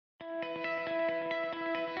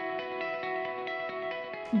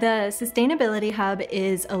The Sustainability Hub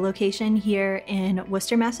is a location here in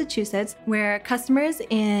Worcester, Massachusetts, where customers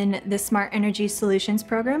in the Smart Energy Solutions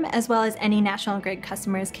program, as well as any National Grid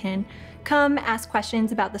customers, can come ask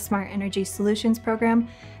questions about the Smart Energy Solutions program,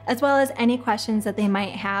 as well as any questions that they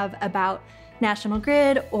might have about National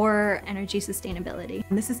Grid or energy sustainability.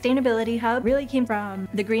 The Sustainability Hub really came from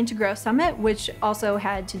the Green to Grow Summit, which also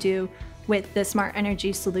had to do with the Smart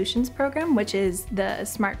Energy Solutions program, which is the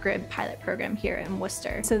Smart Grid pilot program here in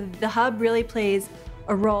Worcester. So the hub really plays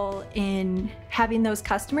a role in having those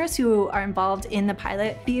customers who are involved in the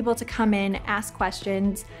pilot be able to come in, ask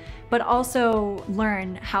questions, but also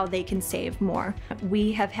learn how they can save more.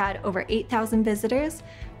 We have had over 8,000 visitors.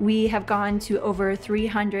 We have gone to over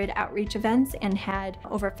 300 outreach events and had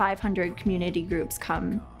over 500 community groups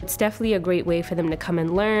come. It's definitely a great way for them to come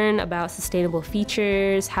and learn about sustainable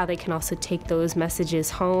features, how they can also take those messages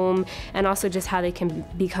home, and also just how they can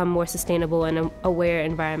become more sustainable and aware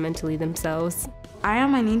environmentally themselves. I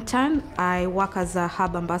am an intern. I work as a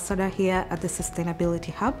hub ambassador here at the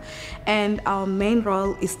Sustainability Hub, and our main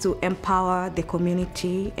role is to empower the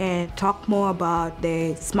community and talk more about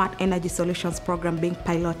the Smart Energy Solutions program being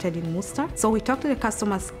piloted in Worcester. So we talk to the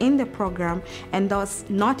customers in the program, and those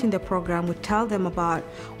not in the program, we tell them about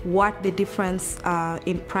what the difference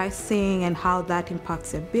in pricing and how that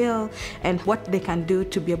impacts their bill, and what they can do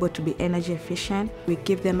to be able to be energy efficient. We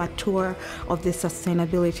give them a tour of the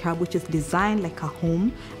Sustainability Hub, which is designed like a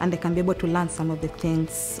home, and they can be able to learn some of the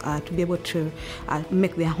things to be able to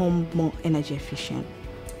make their home more energy efficient.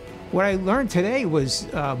 What I learned today was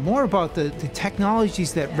more about the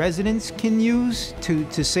technologies that residents can use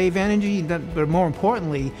to save energy, but more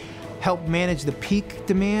importantly, help manage the peak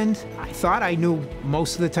demand. I thought I knew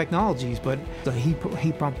most of the technologies, but the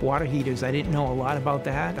heat pump water heaters, I didn't know a lot about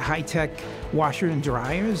that. High-tech washer and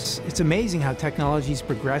dryers. It's amazing how technology is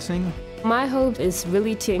progressing. My hope is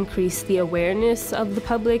really to increase the awareness of the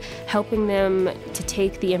public, helping them to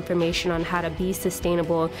take the information on how to be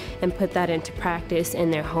sustainable and put that into practice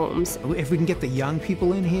in their homes. If we can get the young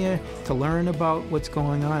people in here to learn about what's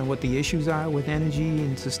going on, what the issues are with energy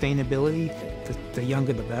and sustainability, the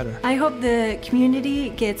younger the better. I hope the community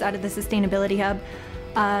gets out of the Sustainability Hub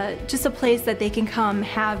just a place that they can come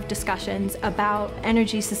have discussions about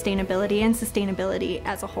energy sustainability and sustainability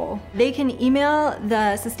as a whole. They can email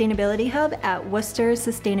the Sustainability Hub at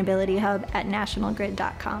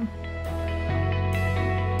worcestersustainabilityhub@nationalgrid.com.